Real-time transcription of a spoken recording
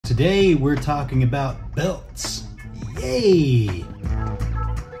Today we're talking about belts. Yay!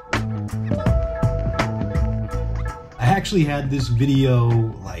 I actually had this video,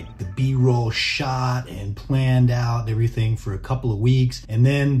 like the B-roll shot and planned out everything for a couple of weeks, and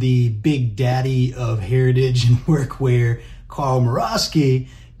then the big daddy of heritage and workwear, Carl Morosky,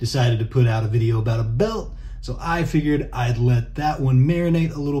 decided to put out a video about a belt. So I figured I'd let that one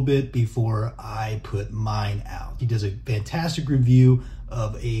marinate a little bit before I put mine out. He does a fantastic review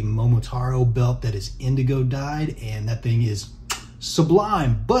of a Momotaro belt that is indigo dyed, and that thing is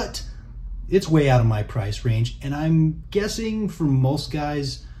sublime, but it's way out of my price range. And I'm guessing for most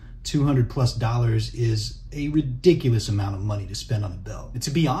guys, $200+ is a ridiculous amount of money to spend on a belt. And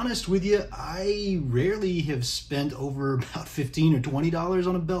to be honest with you, I rarely have spent over about $15 or $20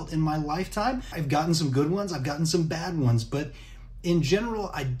 on a belt in my lifetime. I've gotten some good ones, I've gotten some bad ones, but in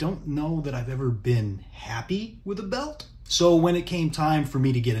general, I don't know that I've ever been happy with a belt. So when it came time for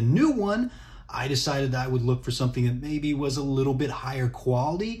me to get a new one, I decided that I would look for something that maybe was a little bit higher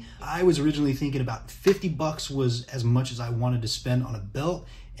quality. I was originally thinking about $50 was as much as I wanted to spend on a belt.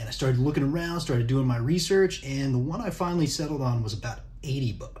 And I started looking around, started doing my research, and the one I finally settled on was about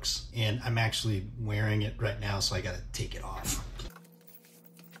 $80. And I'm actually wearing it right now, so I gotta take it off.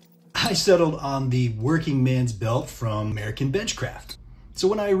 I settled on the working man's belt from American Benchcraft. So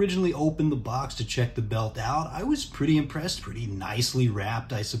when I originally opened the box to check the belt out, I was pretty impressed, pretty nicely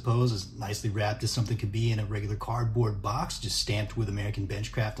wrapped, I suppose, as nicely wrapped as something could be in a regular cardboard box, just stamped with American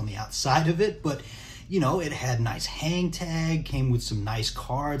Benchcraft on the outside of it. But you know, it had a nice hang tag, came with some nice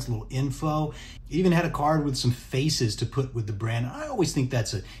cards, a little info. It even had a card with some faces to put with the brand. I always think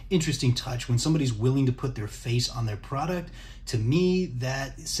that's an interesting touch when somebody's willing to put their face on their product. To me,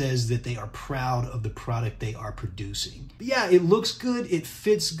 that says that they are proud of the product they are producing. But yeah, it looks good, it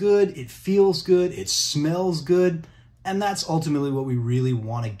fits good, it feels good, it smells good. And that's ultimately what we really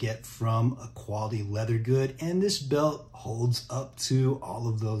want to get from a quality leather good. And this belt holds up to all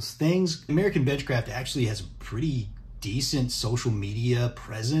of those things. American Benchcraft actually has a pretty decent social media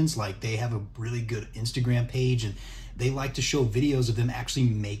presence. Like, they have a really good Instagram page, and they like to show videos of them actually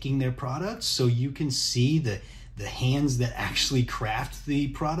making their products. So you can see the hands that actually craft the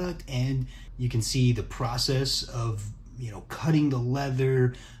product, and you can see the process of, you know, cutting the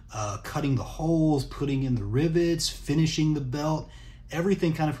leather, cutting the holes, putting in the rivets, finishing the belt,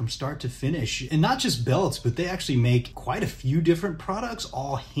 everything kind of from start to finish. And not just belts, but they actually make quite a few different products,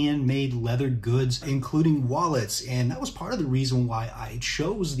 all handmade leather goods, including wallets. And that was part of the reason why I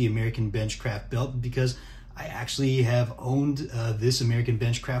chose the American Benchcraft belt, because I actually have owned this American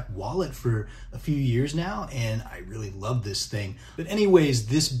Benchcraft wallet for a few years now, and I really love this thing. But anyways,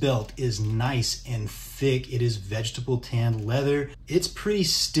 this belt is nice and thick. It is vegetable tanned leather. It's pretty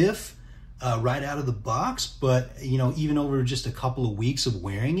stiff right out of the box, but you know, even over just a couple of weeks of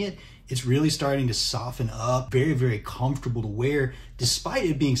wearing it, it's really starting to soften up. Very, very comfortable to wear, despite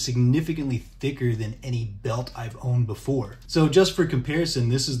it being significantly thicker than any belt I've owned before. So just for comparison,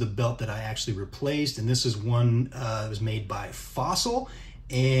 this is the belt that I actually replaced, and this is one that was made by Fossil.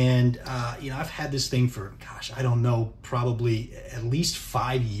 And you know, I've had this thing for, gosh, I don't know, probably at least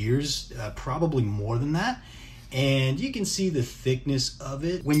 5 years, probably more than that. And you can see the thickness of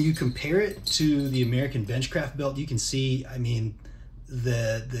it. When you compare it to the American Benchcraft belt, you can see, I mean,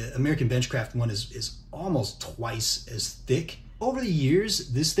 the American Benchcraft one is almost twice as thick. Over the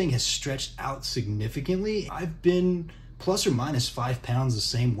years, this thing has stretched out significantly. I've been plus or minus 5 pounds the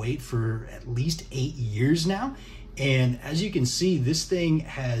same weight for at least 8 years now. And as you can see, this thing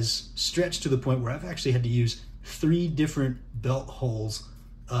has stretched to the point where I've actually had to use 3 different belt holes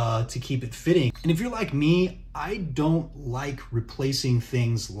to keep it fitting. And if you're like me, I don't like replacing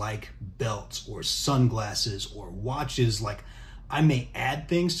things like belts or sunglasses or watches. Like, I may add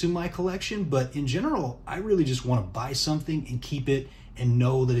things to my collection, but in general, I really just want to buy something and keep it and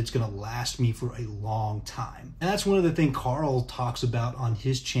know that it's going to last me for a long time. And that's one of the things Carl talks about on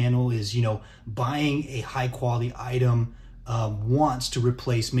his channel is, you know, buying a high quality item once to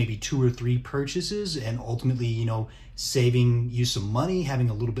replace maybe 2 or 3 purchases, and ultimately, you know, saving you some money, having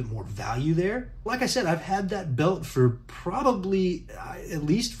a little bit more value there. Like I said, I've had that belt for probably at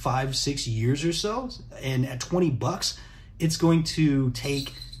least 5-6 years or so, and at $20, it's going to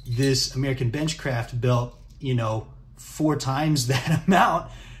take this American Benchcraft belt, you know, 4 times that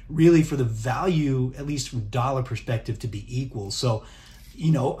amount, really, for the value, at least from dollar perspective, to be equal. So,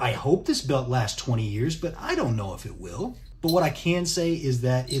 you know, I hope this belt lasts 20 years, but I don't know if it will. But what I can say is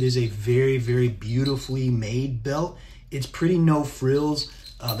that it is a very, very beautifully made belt. It's pretty no frills.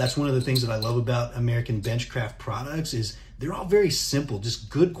 That's one of the things that I love about American Benchcraft products is They're all very simple, just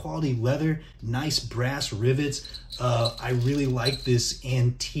good quality leather, nice brass rivets. I really like this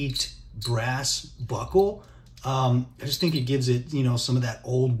antiqued brass buckle. I just think it gives it, you know, some of that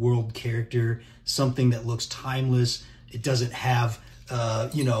old world character, something that looks timeless. It doesn't have,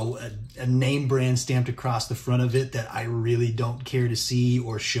 you know, a name brand stamped across the front of it that I really don't care to see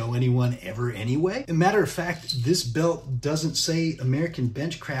or show anyone ever anyway. As a matter of fact, this belt doesn't say American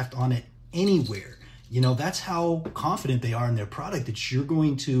Benchcraft on it anywhere. You know, that's how confident they are in their product, that you're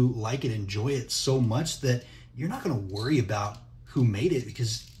going to like it, enjoy it so much that you're not going to worry about who made it,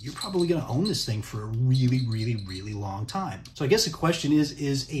 because you're probably going to own this thing for a really, really, really long time. So I guess the question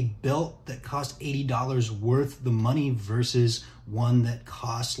is a belt that costs $80 worth the money versus one that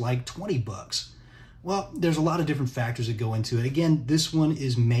costs like 20 bucks? Well, there's a lot of different factors that go into it. Again, this one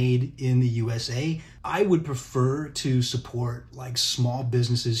is made in the USA. I would prefer to support like small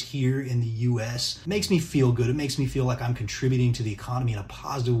businesses here in the US. It makes me feel good. It makes me feel like I'm contributing to the economy in a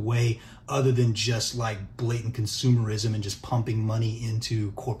positive way, other than just like blatant consumerism and just pumping money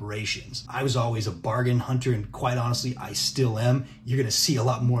into corporations. I was always a bargain hunter, and quite honestly, I still am. You're gonna see a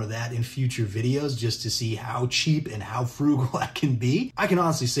lot more of that in future videos, just to see how cheap and how frugal I can be. I can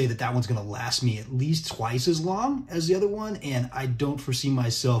honestly say that that one's gonna last me at least twice as long as the other one, and I don't foresee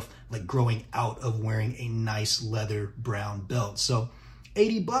myself like growing out of wearing a nice leather brown belt. So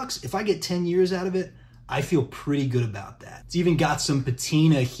 80 bucks, if I get 10 years out of it, I feel pretty good about that. It's even got some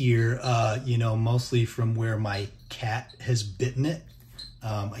patina here, you know, mostly from where my cat has bitten it.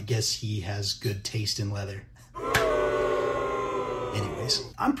 I guess he has good taste in leather. Anyways,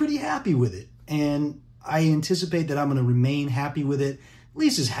 I'm pretty happy with it, and I anticipate that I'm gonna remain happy with it, at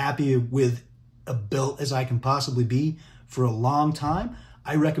least as happy with a belt as I can possibly be for a long time.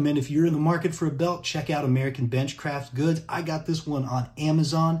 I recommend, if you're in the market for a belt, check out American Benchcraft goods. I got this one on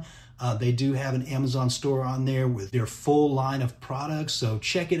Amazon. They do have an Amazon store on there with their full line of products. So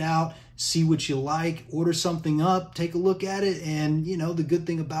check it out, see what you like, order something up, take a look at it. And you know, the good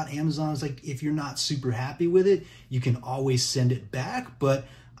thing about Amazon is, like, if you're not super happy with it, you can always send it back. But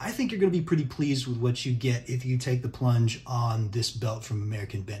I think you're gonna be pretty pleased with what you get if you take the plunge on this belt from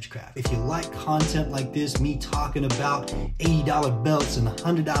American Benchcraft. If you like content like this, me talking about $80 belts and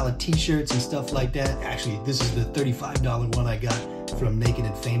 $100 t-shirts and stuff like that, actually, this is the $35 one I got from Naked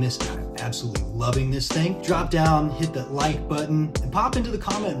and Famous. I'm absolutely loving this thing. Drop down, hit that like button, and pop into the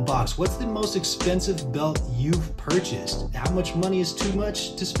comment box. What's the most expensive belt you've purchased? How much money is too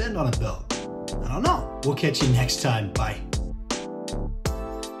much to spend on a belt? I don't know. We'll catch you next time. Bye.